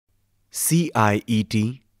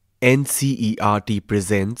CIET NCERT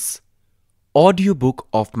presents Audiobook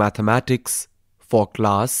of Mathematics for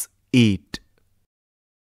Class 8.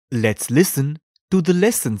 Let's listen to the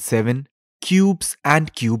Lesson 7 Cubes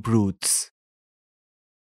and Cube Roots.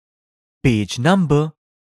 Page number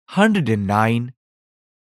 109,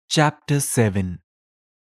 Chapter 7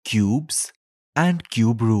 Cubes and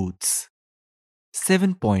Cube Roots.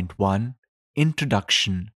 7.1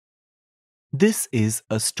 Introduction. This is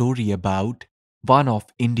a story about one of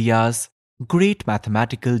India's great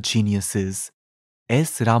mathematical geniuses,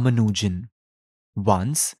 S. Ramanujan.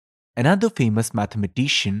 Once, another famous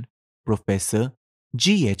mathematician, Professor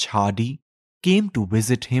G. H. Hardy, came to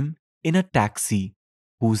visit him in a taxi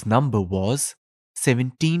whose number was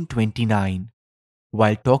 1729.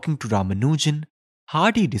 While talking to Ramanujan,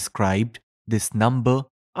 Hardy described this number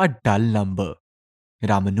a dull number.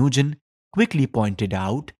 Ramanujan quickly pointed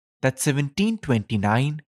out that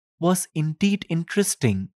 1729 was indeed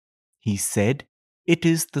interesting. He said it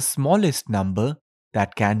is the smallest number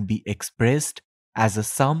that can be expressed as a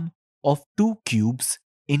sum of two cubes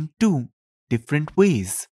in two different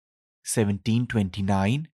ways.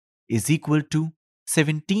 1729 is equal to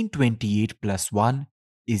 1728 plus 1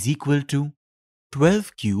 is equal to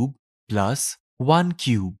 12 cube plus 1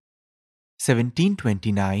 cube.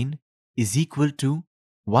 1729 is equal to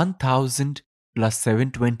 1000 plus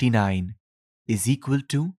 729 is equal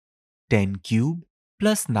to 10 cube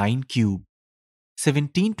plus 9 cube.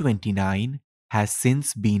 1729 has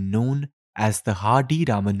since been known as the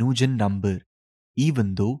Hardy-Ramanujan number,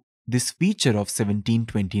 even though this feature of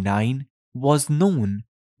 1729 was known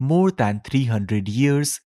more than 300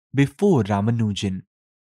 years before Ramanujan.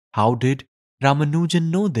 How did Ramanujan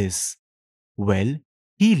know this? Well,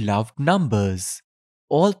 he loved numbers.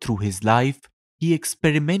 All through his life, he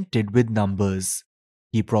experimented with numbers.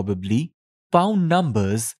 He probably found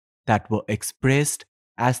numbers that were expressed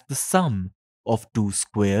as the sum of two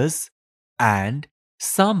squares and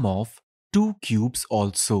sum of two cubes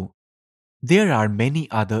also. There are many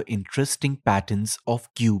other interesting patterns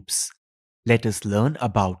of cubes. Let us learn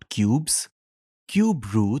about cubes,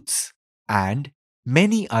 cube roots, and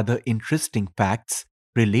many other interesting facts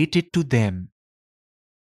related to them.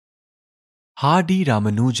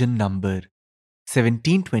 Hardy-Ramanujan number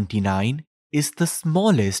 1729 is the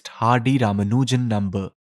smallest Hardy-Ramanujan number.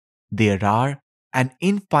 There are an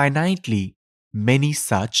infinitely many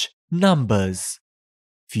such numbers.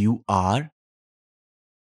 Few are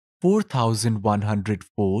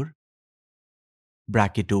 4104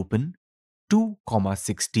 bracket open 2,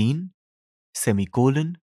 16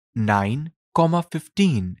 semicolon 9,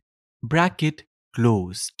 15 bracket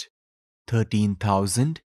closed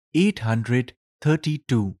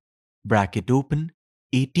 13,832 bracket open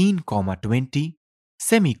 18, 20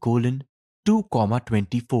 semicolon 2,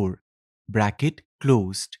 24 bracket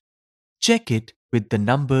closed. Check it with the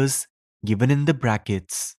numbers given in the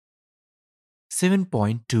brackets.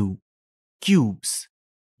 7.2 Cubes.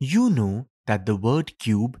 You know that the word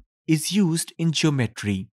cube is used in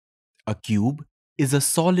geometry. A cube is a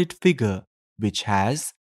solid figure which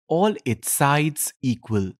has all its sides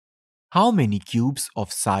equal. How many cubes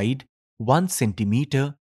of side 1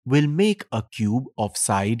 centimeter will make a cube of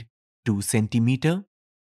side 2 centimeter?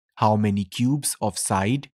 How many cubes of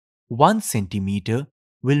side 1 centimeter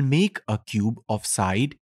will make a cube of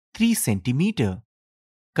side 3 centimeter?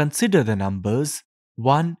 Consider the numbers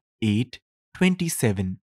 1, 8,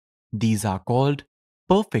 27. These are called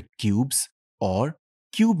perfect cubes or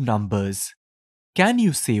cube numbers. Can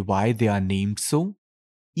you say why they are named so?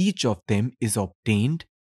 Each of them is obtained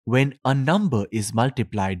when a number is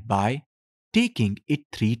multiplied by taking it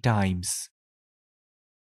 3 times.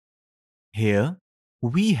 Here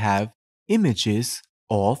we have images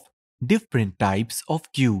of different types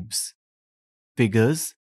of cubes.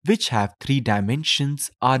 Figures which have 3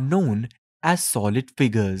 dimensions are known as solid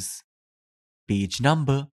figures. Page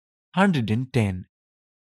number 110.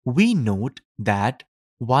 We note that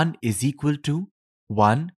 1 is equal to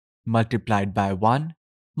 1 multiplied by 1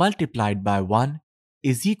 multiplied by 1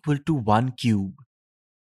 is equal to 1 cube.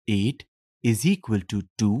 8 is equal to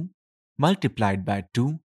 2 multiplied by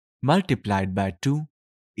 2 multiplied by 2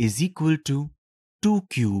 is equal to 2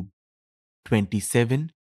 cube.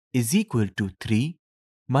 27 is equal to 3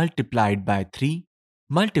 multiplied by 3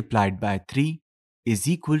 multiplied by 3 is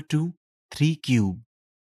equal to 3 cube.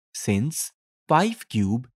 Since 5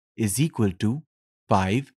 cube is equal to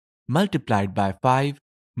 5 multiplied by 5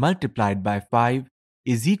 multiplied by 5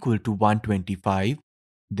 is equal to 125,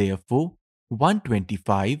 therefore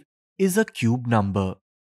 125 is a cube number.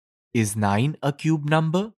 Is 9 a cube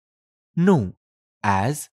number? No,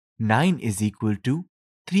 as 9 is equal to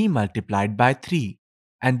 3 multiplied by 3,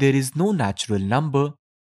 and there is no natural number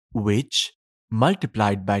which,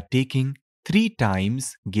 multiplied by taking 3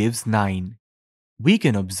 times, gives 9. We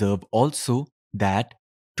can observe also that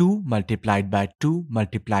 2 multiplied by 2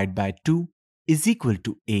 multiplied by 2 is equal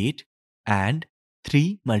to 8, and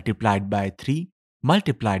 3 multiplied by 3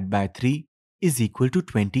 multiplied by 3 is equal to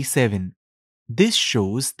 27. This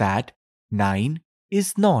shows that 9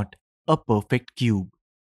 is not a perfect cube.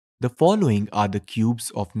 The following are the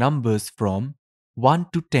cubes of numbers from 1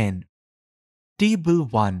 to 10. Table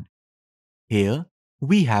 1. Here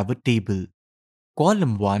we have a table.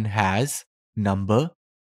 Column 1 has number,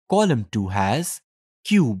 column 2 has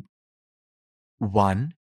cube.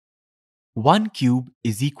 1. 1 cube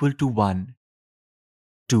is equal to 1.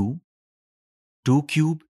 2. 2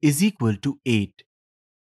 cube is equal to 8.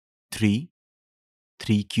 3.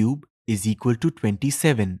 3 cube is equal to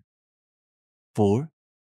 27. 4.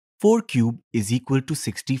 4 cube is equal to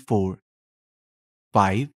 64.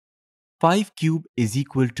 5. 5 cube is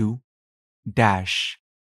equal to dash.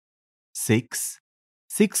 6.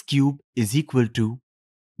 6 cube is equal to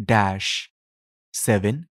dash.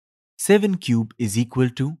 7. 7 cube is equal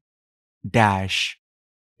to dash.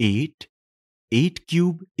 8. 8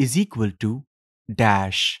 cube is equal to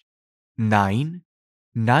dash. 9.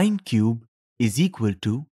 9 cube is equal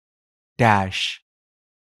to dash.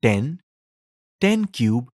 10. 10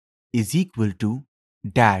 cube is equal to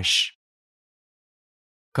dash.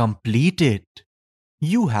 Complete it.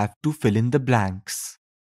 You have to fill in the blanks.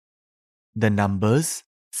 The numbers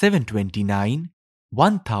 729,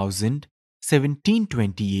 1000,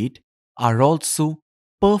 1728 are also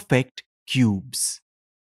perfect cubes.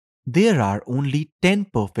 There are only 10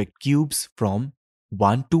 perfect cubes from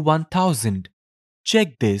 1 to 1000.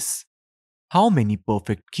 Check this. How many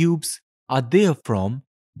perfect cubes are there from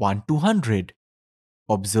 1 to 100?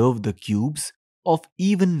 Observe the cubes of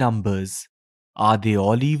even numbers. Are they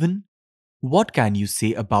all even? What can you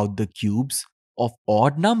say about the cubes of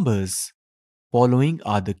odd numbers? Following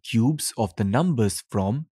are the cubes of the numbers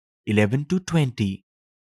from 11 to 20.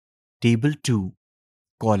 Table 2.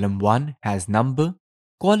 Column 1 has number,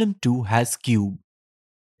 column 2 has cube.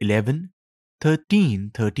 11,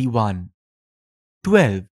 13, 31.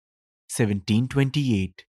 12, 17,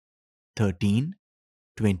 28. 13,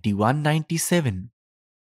 21, 97.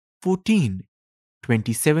 14,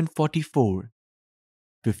 27, 44.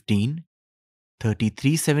 15,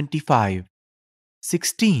 33, 75.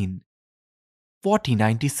 16, 40,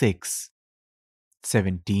 96.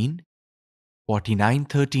 17, 49,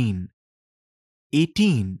 13.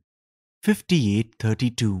 18, 58,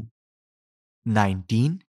 32.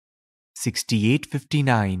 19, 68,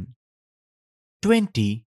 59.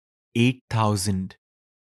 20, 8000.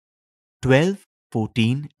 12,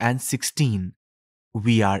 14 and 16.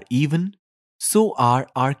 We are even, so are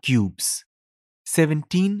our cubes.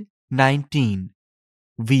 17, 19.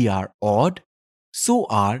 We are odd, so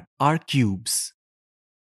are our cubes.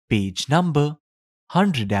 Page number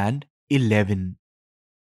 111.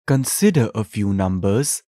 Consider a few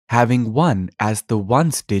numbers having 1 as the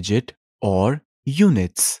ones digit or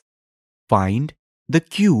units. Find the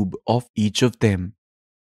cube of each of them.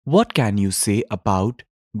 What can you say about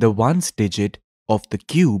the ones digit of the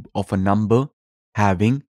cube of a number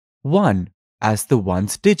having 1 as the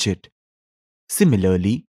ones digit?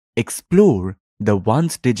 Similarly, explore the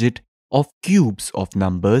ones digit of cubes of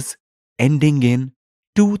numbers ending in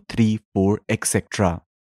 2, 3, 4, etc.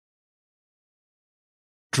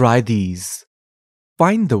 Try these.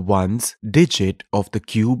 Find the ones digit of the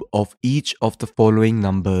cube of each of the following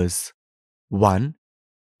numbers. 1.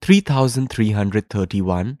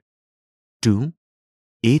 3331. 2.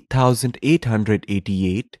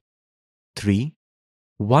 8888. 3.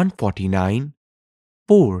 149.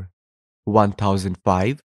 4.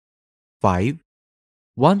 1005. 5.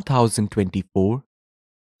 1024.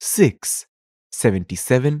 6.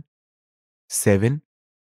 77. 7.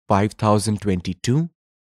 5022.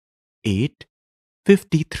 8.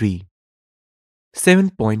 53.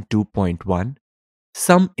 7.2.1.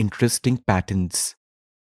 Some interesting patterns.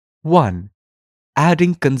 1.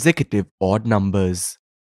 Adding consecutive odd numbers.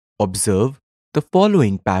 Observe the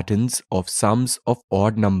following patterns of sums of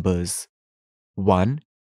odd numbers. 1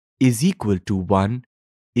 is equal to 1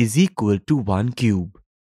 is equal to 1 cube.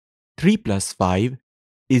 3 plus 5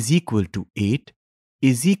 is equal to 8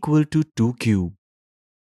 is equal to 2 cube.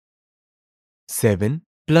 7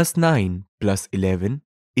 plus 9 plus 11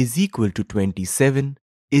 is equal to 27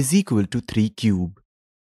 is equal to 3 cube.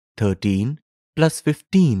 13 plus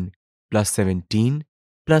 15 plus 17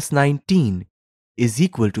 plus 19 is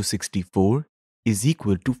equal to 64 is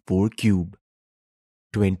equal to 4 cube.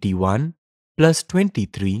 21 plus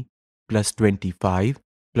 23 plus 25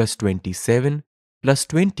 plus 27 plus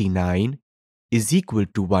 29 is equal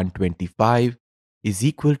to 125 is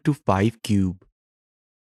equal to 5 cube.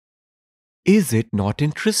 Is it not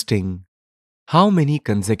interesting? How many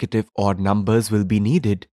consecutive odd numbers will be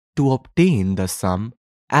needed to obtain the sum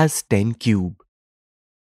as 10 cube?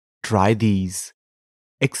 Try these.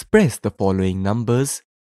 Express the following numbers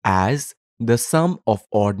as the sum of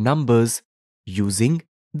odd numbers using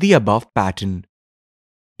the above pattern.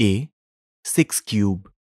 A. 6 cube.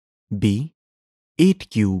 B. 8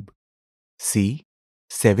 cube. C.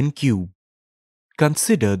 7 cube.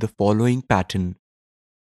 Consider the following pattern.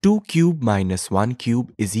 2 cube minus 1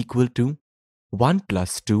 cube is equal to 1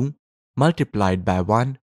 plus 2 multiplied by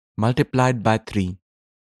 1 multiplied by 3.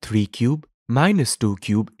 3 cube minus 2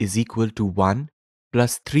 cube is equal to 1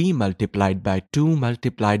 plus 3 multiplied by 2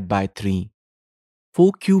 multiplied by 3.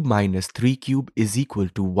 4 cube minus 3 cube is equal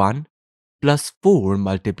to 1 plus 4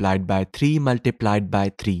 multiplied by 3 multiplied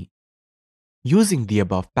by 3. Using the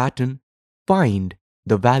above pattern, find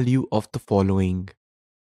the value of the following.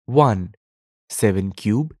 1. 7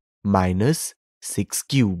 cube minus 6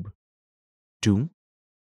 cube. 2.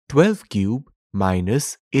 12 cube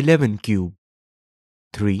minus 11 cube.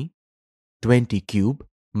 3. 20 cube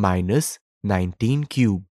minus 19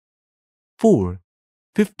 cube. 4.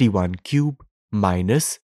 51 cube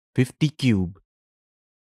minus 50 cube.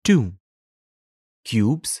 2.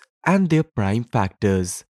 Cubes and their prime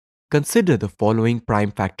factors. Consider the following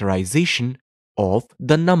prime factorization of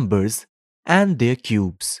the numbers and their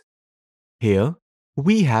cubes. Here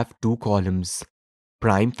we have two columns: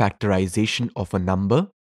 prime factorization of a number,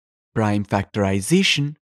 prime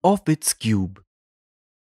factorization of its cube.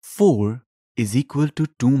 4 is equal to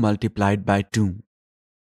 2 multiplied by 2.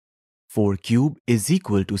 4 cube is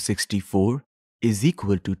equal to 64 is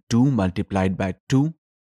equal to 2 multiplied by 2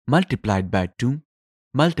 multiplied by 2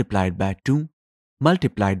 multiplied by 2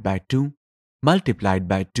 multiplied by 2 multiplied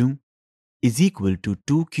by 2 is equal to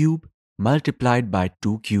 2 cube multiplied by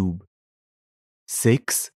 2 cube.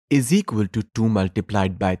 6 is equal to 2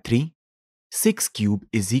 multiplied by 3. 6 cube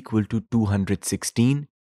is equal to 216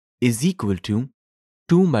 is equal to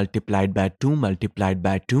 2 multiplied by 2 multiplied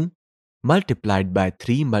by 2 multiplied by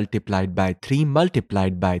 3 multiplied by 3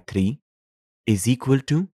 multiplied by 3 is equal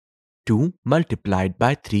to 2 multiplied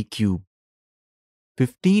by 3 cube.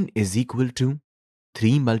 15 is equal to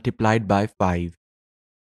 3 multiplied by 5.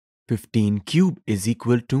 15 cube is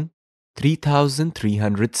equal to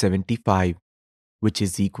 3375, which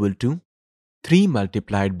is equal to 3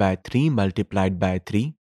 multiplied by 3 multiplied by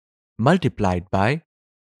 3 multiplied by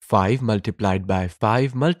 5 multiplied by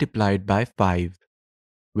 5 multiplied by 5,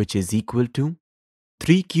 which is equal to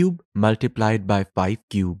 3 cube multiplied by 5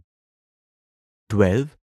 cube.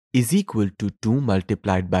 12 is equal to 2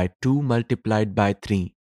 multiplied by 2 multiplied by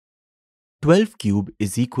 3. 12 cube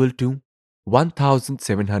is equal to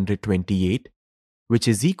 1728, which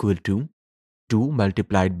is equal to 2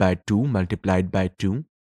 multiplied by 2 multiplied by 2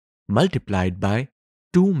 multiplied by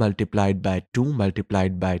 2 multiplied by 2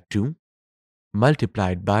 multiplied by 2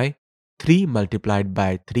 multiplied by 3 multiplied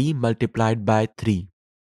by 3 multiplied by 3,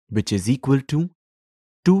 which is equal to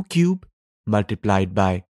 2 cube multiplied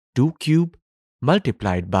by 2 cube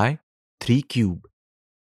multiplied by 3 cube.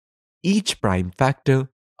 Each prime factor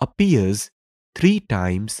appears 3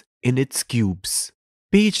 times in its cubes.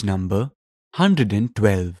 Page number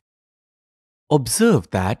 112. Observe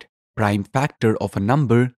that prime factor of a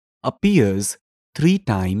number appears 3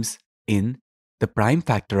 times in the prime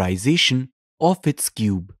factorization of its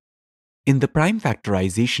cube. In the prime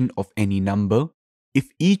factorization of any number, if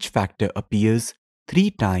each factor appears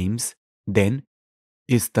 3 times, then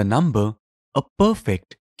is the number a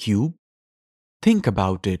perfect cube? Think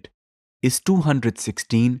about it. Is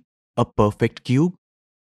 216 a perfect cube?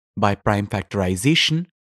 By prime factorization,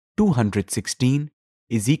 216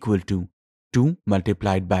 is equal to 2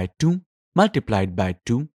 multiplied by 2 multiplied by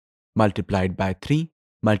 2 multiplied by 3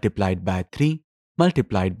 multiplied by 3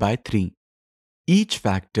 multiplied by 3. Each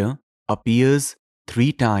factor appears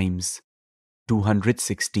 3 times.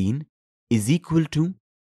 216 is equal to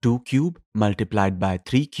 2 cube multiplied by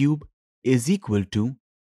 3 cube is equal to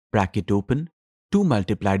bracket open 2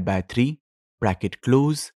 multiplied by 3 bracket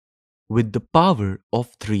close with the power of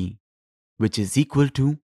 3, which is equal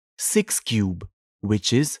to 6 cube,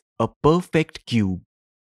 which is a perfect cube.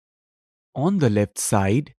 On the left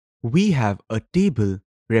side, we have a table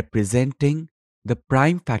representing the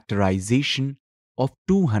prime factorization of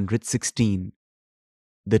 216.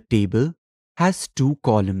 The table has 2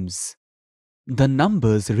 columns. The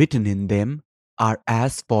numbers written in them are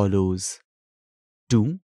as follows: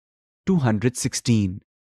 2, 216,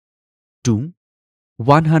 2.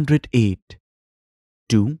 108.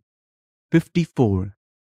 2. 54.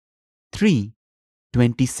 3.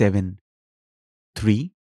 27.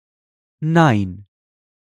 3. 9.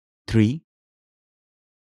 3.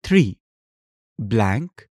 3.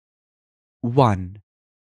 Blank 1.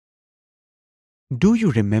 Do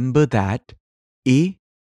you remember that A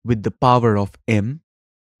with the power of m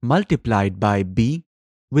multiplied by B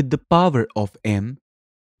with the power of m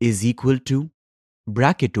is equal to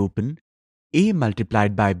bracket open A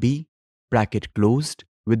multiplied by B bracket closed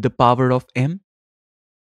with the power of m?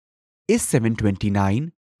 Is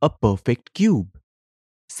 729 a perfect cube?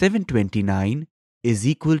 729 is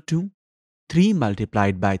equal to 3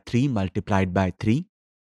 multiplied by 3 multiplied by 3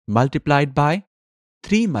 multiplied by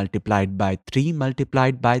 3 multiplied by 3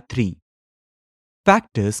 multiplied by 3.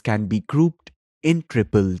 Factors can be grouped in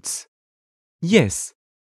triples. Yes,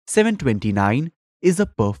 729 is a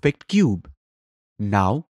perfect cube.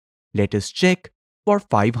 Now, let us check for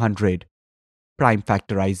 500. Prime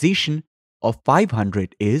factorization of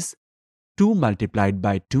 500 is 2 multiplied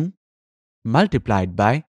by 2 multiplied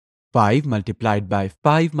by 5 multiplied by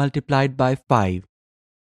 5 multiplied by 5.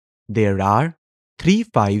 There are 3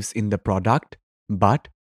 5s in the product, but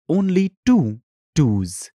only 2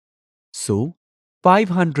 2s. So,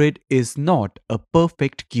 500 is not a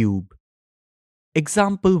perfect cube.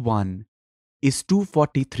 Example 1. Is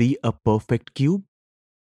 243 a perfect cube?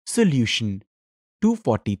 Solution.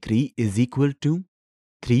 243 is equal to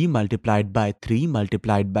 3 multiplied by 3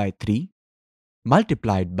 multiplied by 3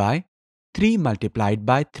 multiplied by 3 multiplied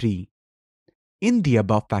by 3. In the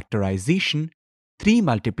above factorization, 3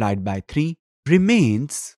 multiplied by 3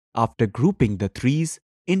 remains after grouping the 3's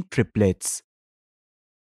in triplets.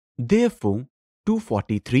 Therefore,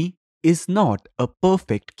 243 is not a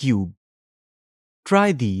perfect cube.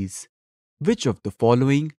 Try these. Which of the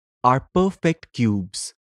following are perfect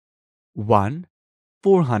cubes? 1.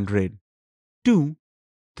 400. 2.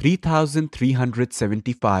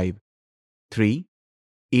 3375. 3.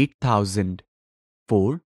 8000.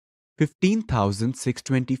 4.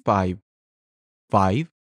 15,625. 5.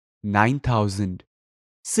 9,000.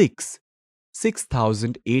 6.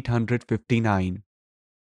 6,859.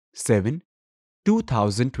 7.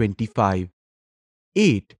 2,025.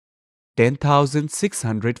 8.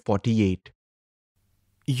 10,648.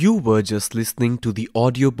 You were just listening to the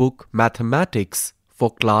audiobook Mathematics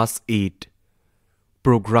for Class 8.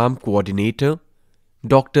 Program Coordinator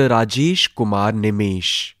Dr. Rajesh Kumar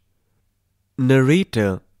Nimesh.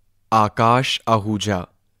 Narrator Akash Ahuja.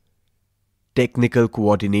 Technical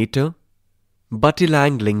Coordinator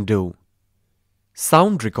Batilang Lingdo.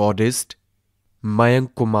 Sound Recordist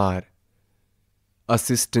Mayank Kumar.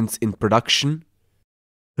 Assistants in Production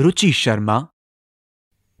Ruchi Sharma.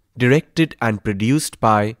 Directed and produced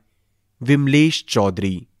by Vimlesh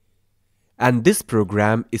Chaudhary. And this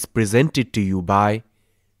program is presented to you by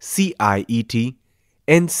CIET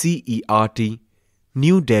NCERT,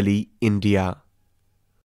 New Delhi, India.